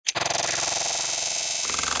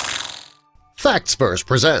Facts Verse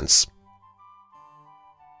presents.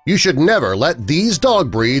 You should never let these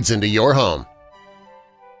dog breeds into your home.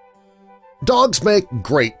 Dogs make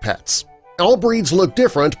great pets. All breeds look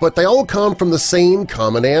different, but they all come from the same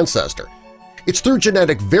common ancestor. It's through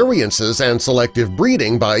genetic variances and selective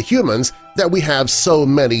breeding by humans that we have so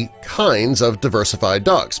many kinds of diversified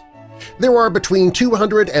dogs. There are between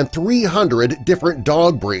 200 and 300 different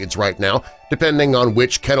dog breeds right now, depending on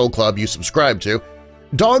which kennel club you subscribe to.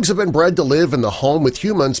 Dogs have been bred to live in the home with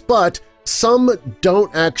humans, but some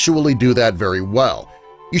don't actually do that very well.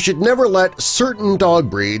 You should never let certain dog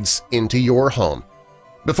breeds into your home.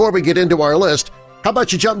 Before we get into our list, how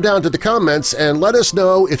about you jump down to the comments and let us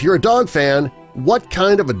know, if you're a dog fan, what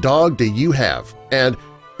kind of a dog do you have? And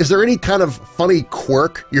is there any kind of funny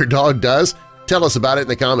quirk your dog does? Tell us about it in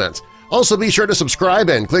the comments. Also, be sure to subscribe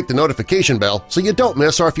and click the notification bell so you don't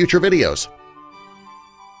miss our future videos.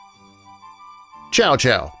 Chow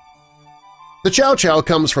Chow. The Chow Chow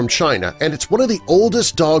comes from China, and it's one of the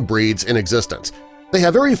oldest dog breeds in existence. They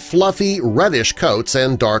have very fluffy, reddish coats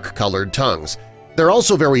and dark-colored tongues. They're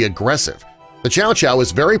also very aggressive. The Chow Chow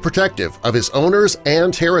is very protective of his owners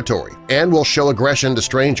and territory and will show aggression to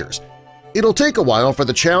strangers. It'll take a while for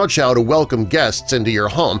the Chow Chow to welcome guests into your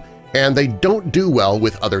home, and they don't do well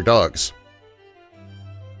with other dogs.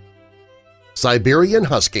 Siberian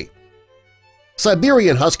Husky.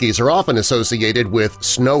 Siberian Huskies are often associated with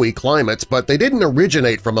snowy climates, but they didn't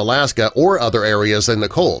originate from Alaska or other areas in the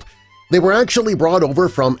cold. They were actually brought over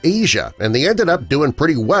from Asia, and they ended up doing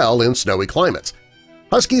pretty well in snowy climates.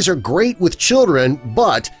 Huskies are great with children,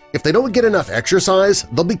 but if they don't get enough exercise,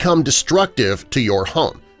 they'll become destructive to your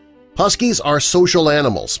home. Huskies are social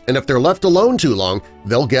animals, and if they're left alone too long,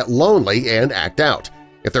 they'll get lonely and act out.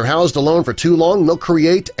 If they're housed alone for too long, they'll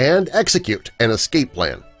create and execute an escape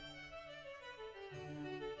plan.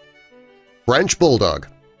 French Bulldog.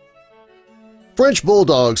 French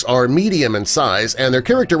Bulldogs are medium in size, and they're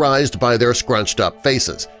characterized by their scrunched-up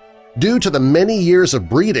faces. Due to the many years of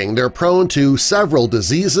breeding, they're prone to several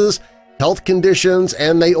diseases, health conditions,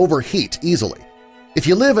 and they overheat easily. If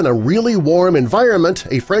you live in a really warm environment,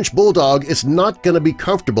 a French Bulldog is not going to be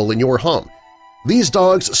comfortable in your home. These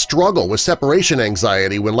dogs struggle with separation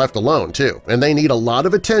anxiety when left alone, too, and they need a lot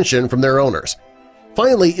of attention from their owners.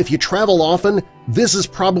 Finally, if you travel often, this is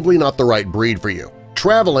probably not the right breed for you.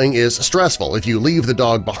 Traveling is stressful if you leave the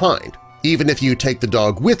dog behind. Even if you take the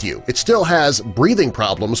dog with you, it still has breathing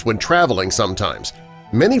problems when traveling sometimes.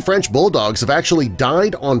 Many French Bulldogs have actually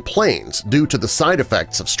died on planes due to the side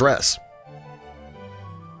effects of stress.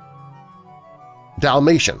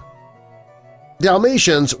 Dalmatian.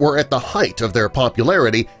 Dalmatians were at the height of their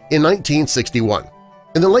popularity in 1961.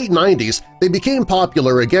 In the late 90s, they became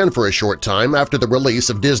popular again for a short time after the release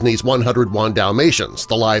of Disney's 101 Dalmatians,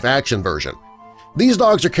 the live-action version. These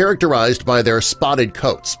dogs are characterized by their spotted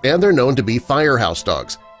coats, and they're known to be firehouse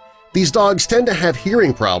dogs. These dogs tend to have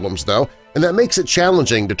hearing problems, though, and that makes it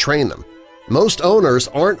challenging to train them. Most owners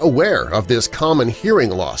aren't aware of this common hearing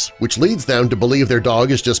loss, which leads them to believe their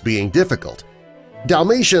dog is just being difficult.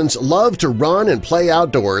 Dalmatians love to run and play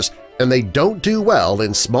outdoors, and they don't do well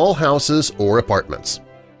in small houses or apartments.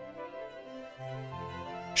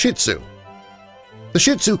 Shih Tzu. The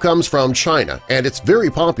Shih Tzu comes from China, and it's very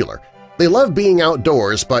popular. They love being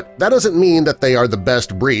outdoors, but that doesn't mean that they are the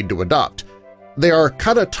best breed to adopt. They are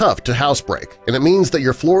kinda tough to housebreak, and it means that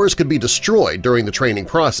your floors could be destroyed during the training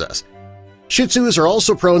process. Shih Tzus are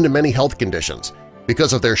also prone to many health conditions.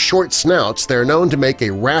 Because of their short snouts, they're known to make a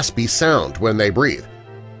raspy sound when they breathe.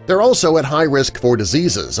 They're also at high risk for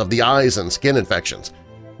diseases of the eyes and skin infections.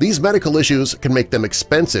 These medical issues can make them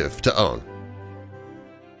expensive to own.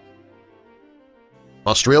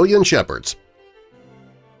 Australian Shepherds.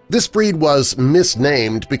 This breed was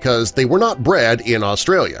misnamed because they were not bred in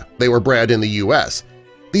Australia, they were bred in the US.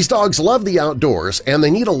 These dogs love the outdoors, and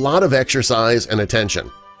they need a lot of exercise and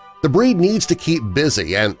attention. The breed needs to keep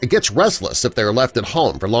busy, and it gets restless if they're left at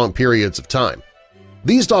home for long periods of time.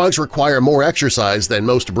 These dogs require more exercise than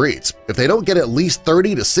most breeds. If they don't get at least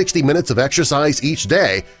 30 to 60 minutes of exercise each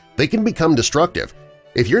day, they can become destructive.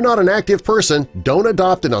 If you're not an active person, don't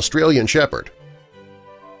adopt an Australian Shepherd.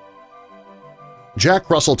 Jack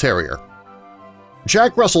Russell Terrier.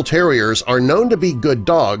 Jack Russell Terriers are known to be good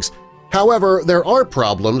dogs, however, there are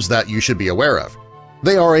problems that you should be aware of.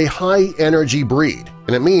 They are a high-energy breed,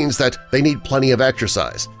 and it means that they need plenty of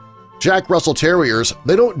exercise. Jack Russell Terriers,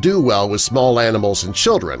 they don't do well with small animals and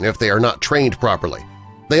children if they are not trained properly.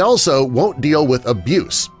 They also won't deal with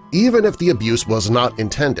abuse, even if the abuse was not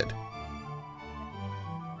intended.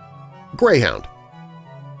 Greyhound.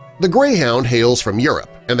 The Greyhound hails from Europe,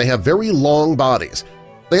 and they have very long bodies.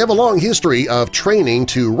 They have a long history of training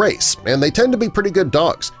to race, and they tend to be pretty good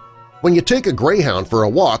dogs. When you take a greyhound for a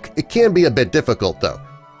walk, it can be a bit difficult, though.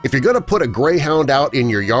 If you're going to put a greyhound out in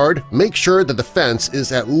your yard, make sure that the fence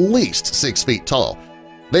is at least 6 feet tall.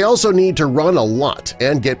 They also need to run a lot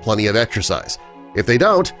and get plenty of exercise. If they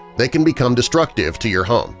don't, they can become destructive to your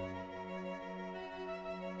home.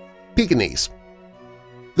 Pekingese.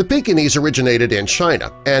 The Pekingese originated in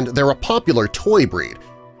China, and they're a popular toy breed.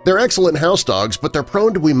 They're excellent house dogs, but they're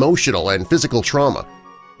prone to emotional and physical trauma.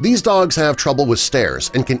 These dogs have trouble with stairs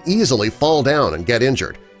and can easily fall down and get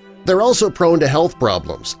injured. They're also prone to health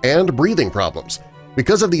problems and breathing problems.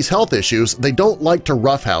 Because of these health issues, they don't like to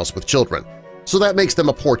roughhouse with children, so that makes them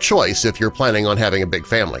a poor choice if you're planning on having a big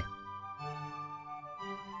family.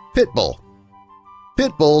 Pit Bull.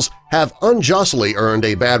 Pit bulls have unjustly earned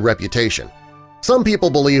a bad reputation. Some people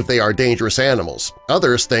believe they are dangerous animals.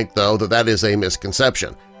 Others think, though, that that is a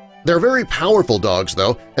misconception. They're very powerful dogs,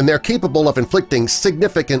 though, and they're capable of inflicting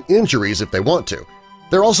significant injuries if they want to.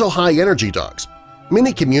 They're also high-energy dogs.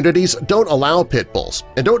 Many communities don't allow pit bulls,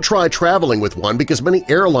 and don't try traveling with one because many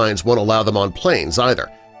airlines won't allow them on planes either.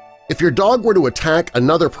 If your dog were to attack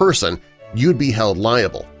another person, you'd be held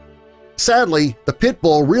liable. Sadly, the pit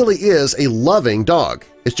bull really is a loving dog.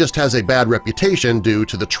 It just has a bad reputation due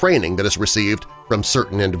to the training that is received from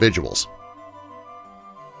certain individuals.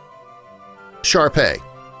 Shar Pei.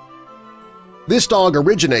 This dog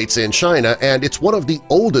originates in China, and it's one of the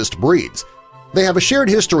oldest breeds. They have a shared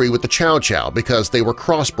history with the Chow Chow because they were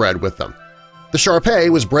crossbred with them. The Shar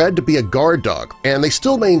Pei was bred to be a guard dog, and they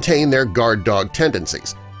still maintain their guard dog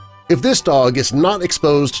tendencies. If this dog is not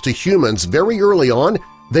exposed to humans very early on,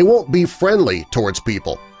 they won't be friendly towards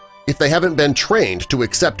people. If they haven't been trained to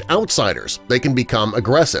accept outsiders, they can become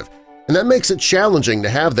aggressive, and that makes it challenging to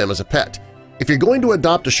have them as a pet. If you're going to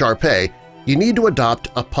adopt a Shar Pei, you need to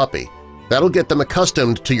adopt a puppy. That'll get them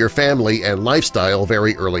accustomed to your family and lifestyle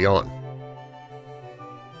very early on.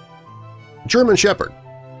 German Shepherd.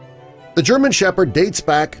 The German Shepherd dates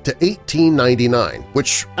back to 1899,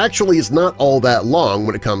 which actually is not all that long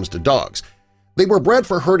when it comes to dogs. They were bred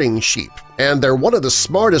for herding sheep, and they're one of the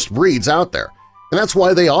smartest breeds out there, and that's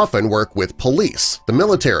why they often work with police, the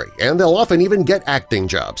military, and they'll often even get acting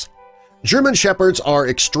jobs. German Shepherds are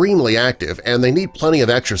extremely active and they need plenty of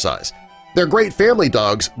exercise. They're great family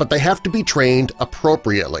dogs, but they have to be trained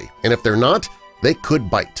appropriately, and if they're not, they could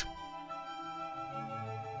bite.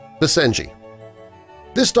 Basenji.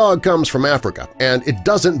 This dog comes from Africa, and it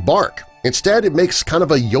doesn't bark. Instead, it makes kind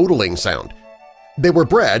of a yodeling sound. They were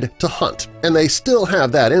bred to hunt, and they still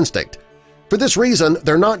have that instinct. For this reason,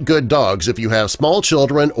 they're not good dogs if you have small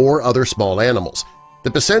children or other small animals.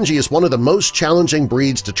 The Basenji is one of the most challenging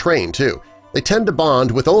breeds to train, too. They tend to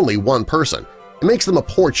bond with only one person. It makes them a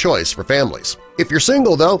poor choice for families. If you're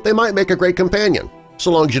single, though, they might make a great companion,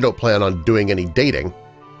 so long as you don't plan on doing any dating.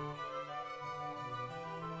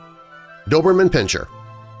 Doberman Pinscher.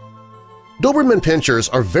 Doberman Pinschers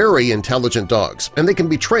are very intelligent dogs, and they can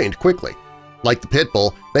be trained quickly. Like the Pit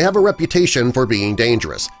Bull, they have a reputation for being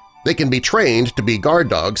dangerous. They can be trained to be guard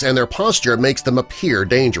dogs, and their posture makes them appear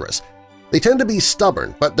dangerous. They tend to be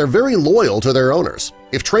stubborn, but they're very loyal to their owners.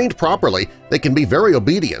 If trained properly, they can be very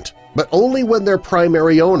obedient, but only when their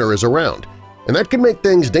primary owner is around, and that can make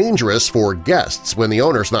things dangerous for guests when the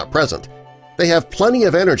owner's not present. They have plenty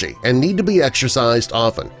of energy and need to be exercised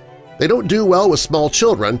often. They don't do well with small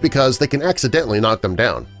children because they can accidentally knock them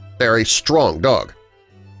down. They're a strong dog.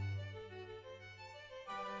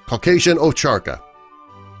 Caucasian Ovcharka.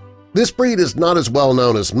 This breed is not as well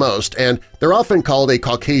known as most, and they're often called a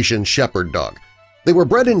Caucasian Shepherd dog. They were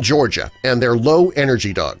bred in Georgia, and they're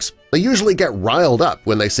low-energy dogs. They usually get riled up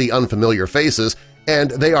when they see unfamiliar faces,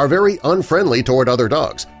 and they are very unfriendly toward other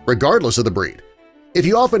dogs, regardless of the breed. If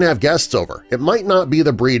you often have guests over, it might not be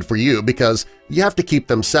the breed for you because you have to keep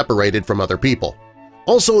them separated from other people.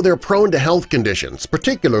 Also, they're prone to health conditions,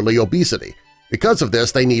 particularly obesity. Because of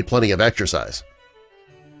this, they need plenty of exercise.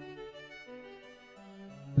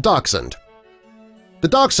 Dachshund. The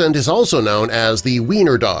Dachshund is also known as the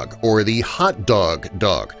wiener dog or the hot dog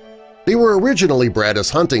dog. They were originally bred as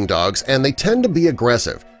hunting dogs, and they tend to be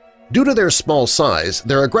aggressive. Due to their small size,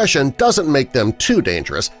 their aggression doesn't make them too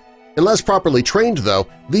dangerous. Unless properly trained, though,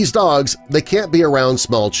 these dogs they can't be around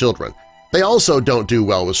small children. They also don't do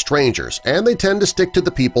well with strangers, and they tend to stick to the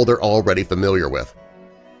people they're already familiar with.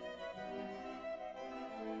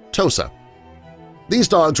 Tosa. These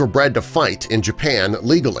dogs were bred to fight in Japan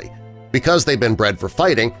legally. Because they've been bred for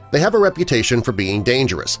fighting, they have a reputation for being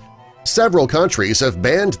dangerous. Several countries have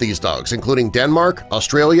banned these dogs, including Denmark,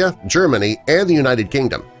 Australia, Germany, and the United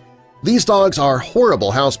Kingdom. These dogs are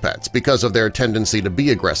horrible house pets because of their tendency to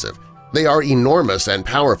be aggressive. They are enormous and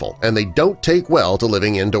powerful, and they don't take well to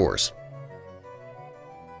living indoors.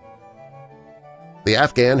 The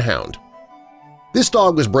Afghan Hound. This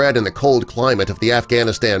dog was bred in the cold climate of the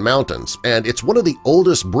Afghanistan mountains, and it's one of the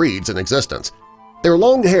oldest breeds in existence. Their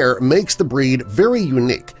long hair makes the breed very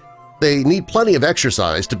unique. They need plenty of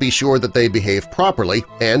exercise to be sure that they behave properly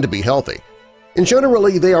and to be healthy. And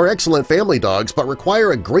generally, they are excellent family dogs but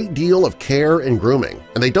require a great deal of care and grooming,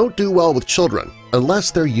 and they don't do well with children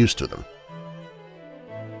unless they're used to them.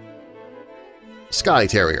 Skye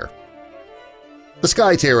Terrier. The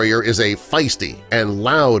Skye Terrier is a feisty and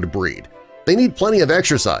loud breed. They need plenty of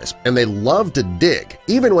exercise, and they love to dig,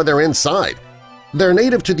 even when they're inside. They're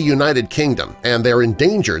native to the United Kingdom, and they're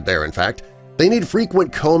endangered there, in fact. They need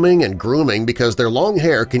frequent combing and grooming because their long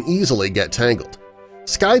hair can easily get tangled.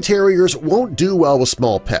 Skye Terriers won't do well with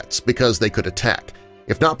small pets because they could attack.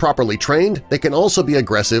 If not properly trained, they can also be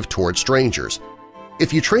aggressive toward strangers.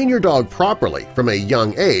 If you train your dog properly from a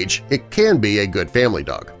young age, it can be a good family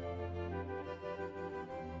dog.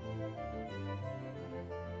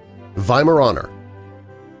 Weimaraner.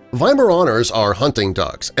 Weimaraners are hunting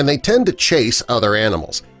dogs, and they tend to chase other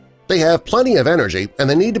animals. They have plenty of energy, and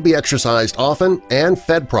they need to be exercised often and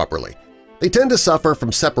fed properly. They tend to suffer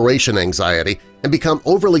from separation anxiety and become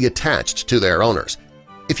overly attached to their owners.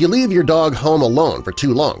 If you leave your dog home alone for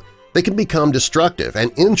too long, they can become destructive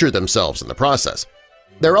and injure themselves in the process.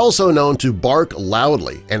 They're also known to bark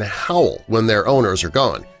loudly and howl when their owners are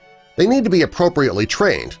gone. They need to be appropriately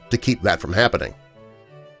trained to keep that from happening.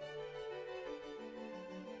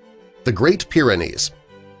 The Great Pyrenees.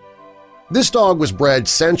 This dog was bred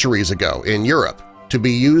centuries ago in Europe to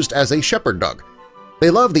be used as a shepherd dog. They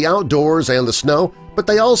love the outdoors and the snow, but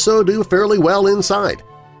they also do fairly well inside.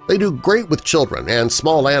 They do great with children and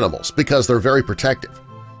small animals because they're very protective.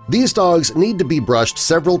 These dogs need to be brushed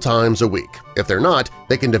several times a week. If they're not,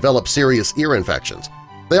 they can develop serious ear infections.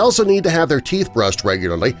 They also need to have their teeth brushed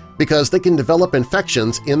regularly because they can develop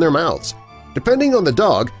infections in their mouths. Depending on the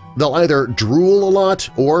dog, they'll either drool a lot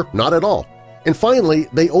or not at all. And finally,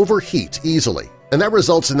 they overheat easily, and that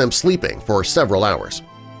results in them sleeping for several hours.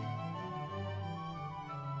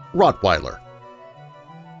 Rottweiler.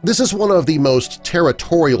 This is one of the most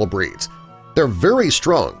territorial breeds. They're very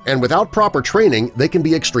strong, and without proper training, they can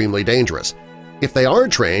be extremely dangerous. If they are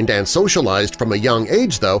trained and socialized from a young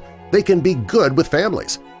age, though, they can be good with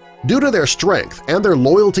families. Due to their strength and their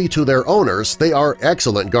loyalty to their owners, they are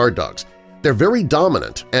excellent guard dogs. They're very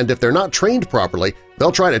dominant, and if they're not trained properly,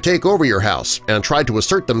 they'll try to take over your house and try to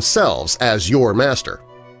assert themselves as your master.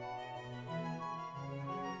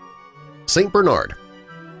 St. Bernard.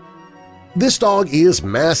 This dog is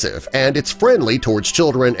massive, and it's friendly towards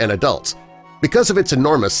children and adults. Because of its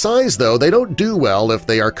enormous size, though, they don't do well if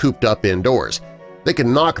they are cooped up indoors. They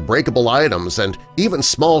can knock breakable items and even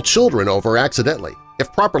small children over accidentally.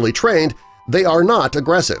 If properly trained, they are not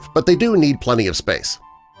aggressive, but they do need plenty of space.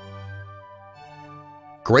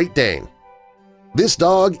 Great Dane. This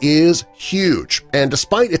dog is huge, and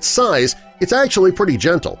despite its size, it's actually pretty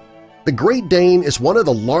gentle. The Great Dane is one of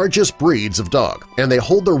the largest breeds of dog, and they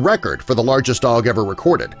hold the record for the largest dog ever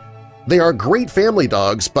recorded. They are great family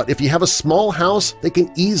dogs, but if you have a small house, they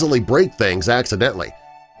can easily break things accidentally.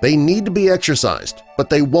 They need to be exercised, but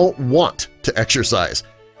they won't want to exercise.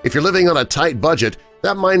 If you're living on a tight budget,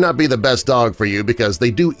 that might not be the best dog for you because they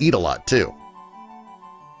do eat a lot too.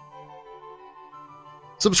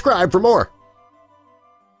 Subscribe for more!